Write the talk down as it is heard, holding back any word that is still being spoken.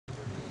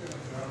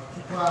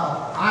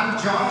Well,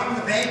 I'm John,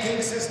 the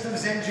banking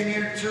systems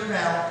engineer,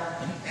 Turmel,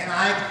 and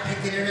I've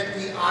picketed at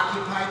the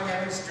Occupy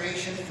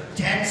demonstration for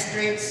 10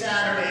 straight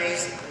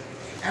Saturdays,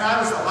 and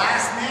I was the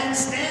last man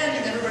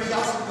standing. Everybody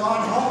else had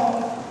gone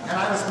home, and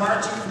I was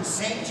marching from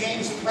St.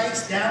 James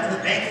Place down to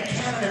the Bank of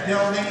Canada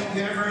building at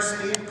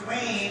University of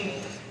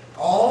Queen,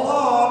 all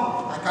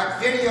alone. I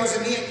got videos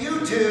of me at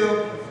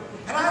YouTube,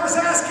 and I was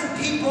asking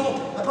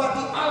people about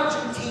the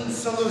Argentine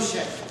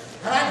Solution,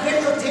 and I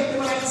videotaped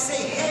them and I'd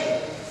say,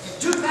 hey,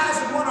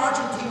 2001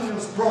 Argentina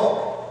was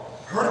broke.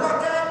 Heard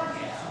about that?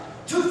 Yeah.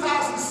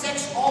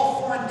 2006,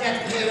 all foreign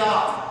debt paid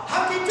off.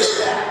 How'd they do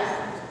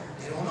that?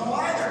 They don't know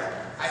either.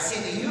 I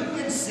say the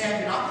union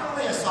said, you're not going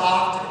to lay us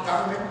off to the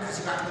government because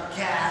you got no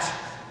cash.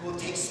 We'll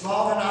take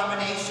small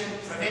denomination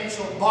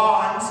provincial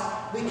bonds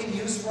we can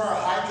use for our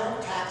hydro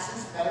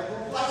taxes,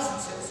 medical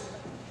licenses.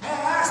 And I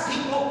asked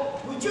people,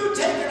 would you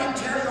take an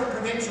Ontario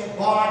provincial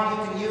bond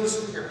you can use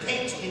for your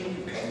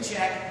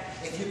paycheck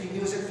if you can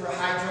use it for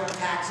hydro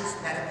taxes,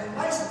 medical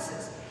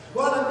licenses?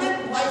 Well, the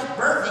midwife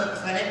birthing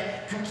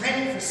clinic,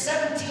 complaining for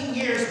 17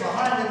 years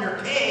behind in their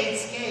pay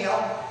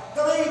scale,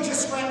 the lady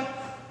just went,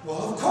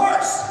 well, of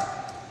course.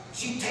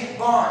 She'd take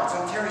bonds,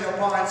 Ontario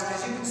bonds,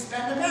 because you can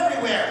spend them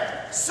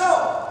everywhere. So,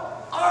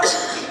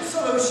 Argentine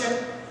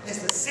Solution is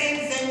the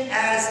same thing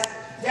as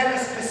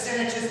Dennis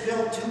Kucinich's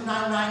Bill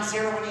 2990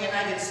 in the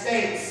United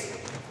States,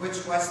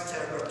 which was to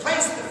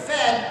replace the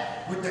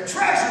Fed with the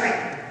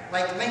Treasury,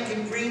 like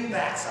Lincoln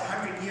Greenbacks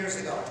 100 years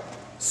ago.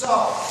 So,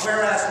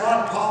 whereas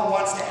Ron Paul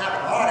wants to have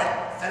an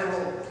audit,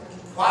 federal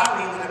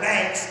inquiry into the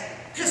banks,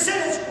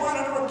 Kucinich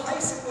wanted to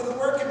replace it with a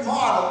working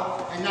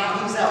model, and now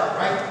he's out,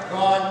 right?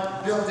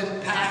 Gone, bill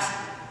didn't pass.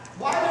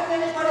 Why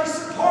didn't anybody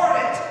support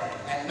it?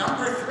 And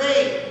number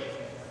 3,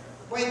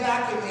 way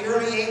back in the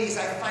early 80s,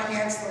 I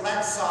financed the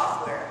UNILETS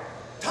software.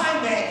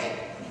 Time banking.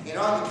 You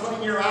know, you put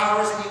in your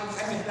hours and you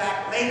claim it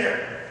back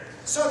later.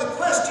 So the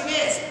question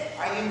is,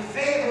 are you in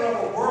favor of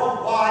a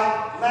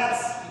worldwide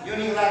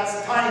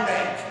UNILETS time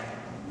bank?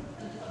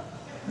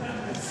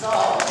 So,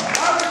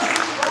 how do you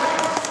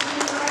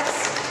UNILETS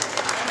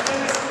and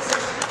Dennis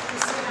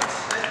Kucinich?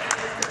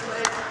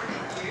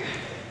 Thank you.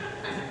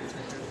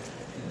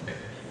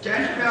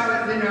 John Turmel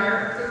was in our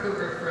Google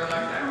group for a long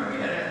time, and we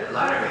had a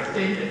lot of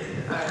exchanges,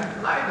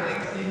 lively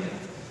exchanges.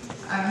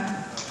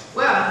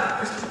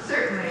 Well,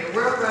 certainly,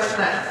 worldwide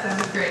LETS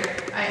sounds great.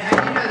 I do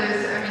know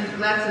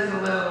LETS is a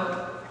little,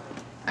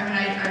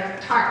 I've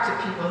talked to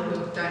people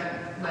who've done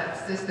LETS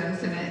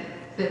systems, and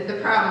the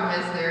problem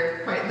is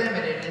they're quite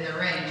limited in the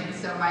range, and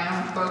so my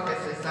own focus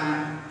is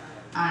on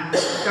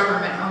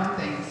government-owned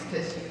things,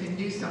 because you can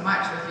do so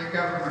much with your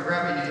government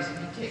revenues. If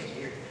you take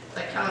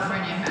like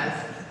California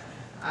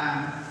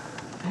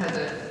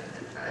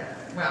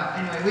well,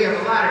 anyway, we have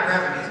a lot of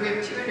revenues. We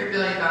have $200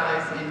 billion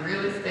in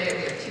real estate,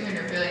 we have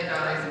 $200 billion in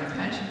a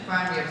pension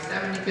fund, we have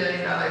 $70 billion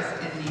in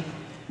the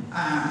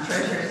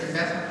Treasury's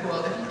investment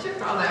pool. If you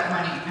took all that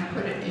money and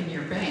put it in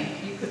your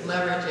bank, you could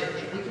leverage it.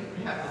 We could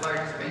have the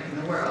largest bank in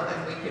the world,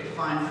 and we could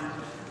fund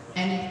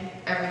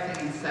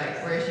everything in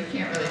sight, whereas you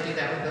can't really do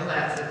that with the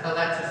LETS. The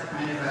LETS is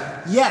kind of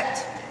a...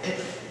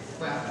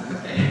 Well,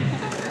 okay.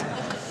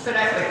 But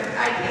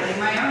ideally,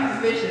 my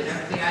own vision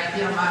of the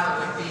ideal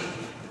model would be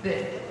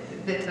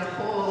that the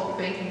whole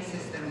banking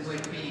system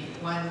would be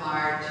one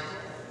large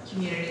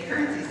community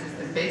currency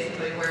system,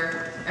 basically,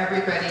 where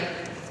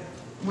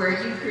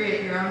you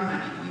create your own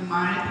money, you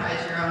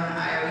monetize your own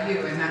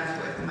IOU, and that's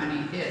what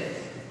money is.